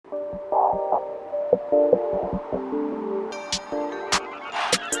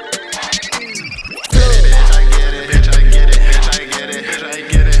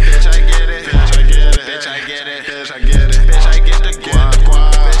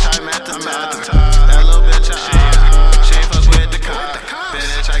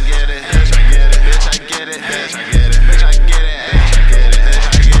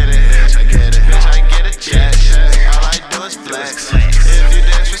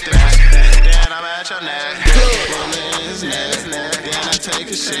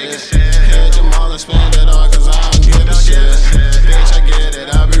shit. Hit them all and spend it all cause I don't give a shit. Bitch, I get it,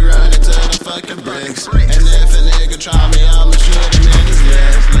 I be running to the fucking bricks. And if a nigga try me, I'ma shoot him in his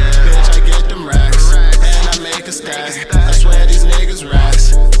legs. Bitch, I get them racks, and I make a stack. I swear these niggas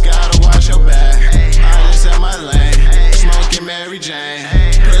racks. Gotta watch your back. I just in my lane, smoking Mary Jane.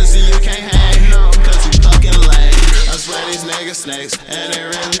 Pussy, you can't hang, cause you fucking lame. I swear these niggas snakes, and they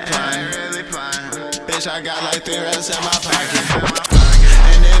really playing. Bitch, I got like 3 rats in my pocket.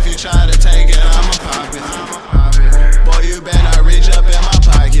 And if you try to take it, I'ma pop it. Boy, you better not reach up in my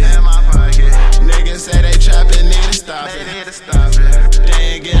pocket. Niggas say they trappin', need to stop it.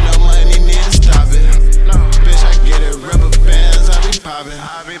 They ain't get no money, need to stop it. Bitch, I get it, rubber bands, I be poppin'.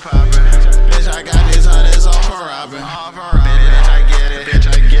 Bitch, I got these hundreds off for robbing. Bitch, I get it, bitch,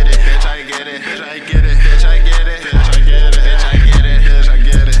 I get it, bitch, I get it, bitch, I get it, bitch, I get it, bitch, I get it, bitch, I get it, bitch, I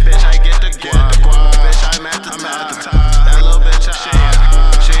get it, bitch, I get the guap, bitch, I'm at the top. That little bitch,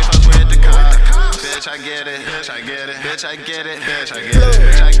 she fuck with the cop. Bitch, I get it, bitch, I get it, bitch, I get it, bitch, I get it,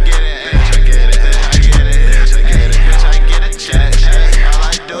 bitch, I get it, bitch, I get it, bitch, I get it, bitch, I get it, bitch, I get it, check. All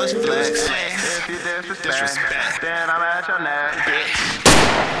I do is flex. If you disrespect, then I'm at your neck, bitch.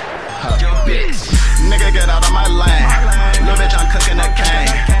 Nigga, get out of my lane. Little bitch, I'm cooking a cane.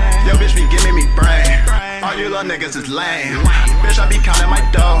 Yo, bitch be giving me brain. All you little niggas is lame. Bitch, I be counting my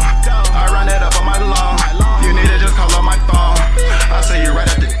dough.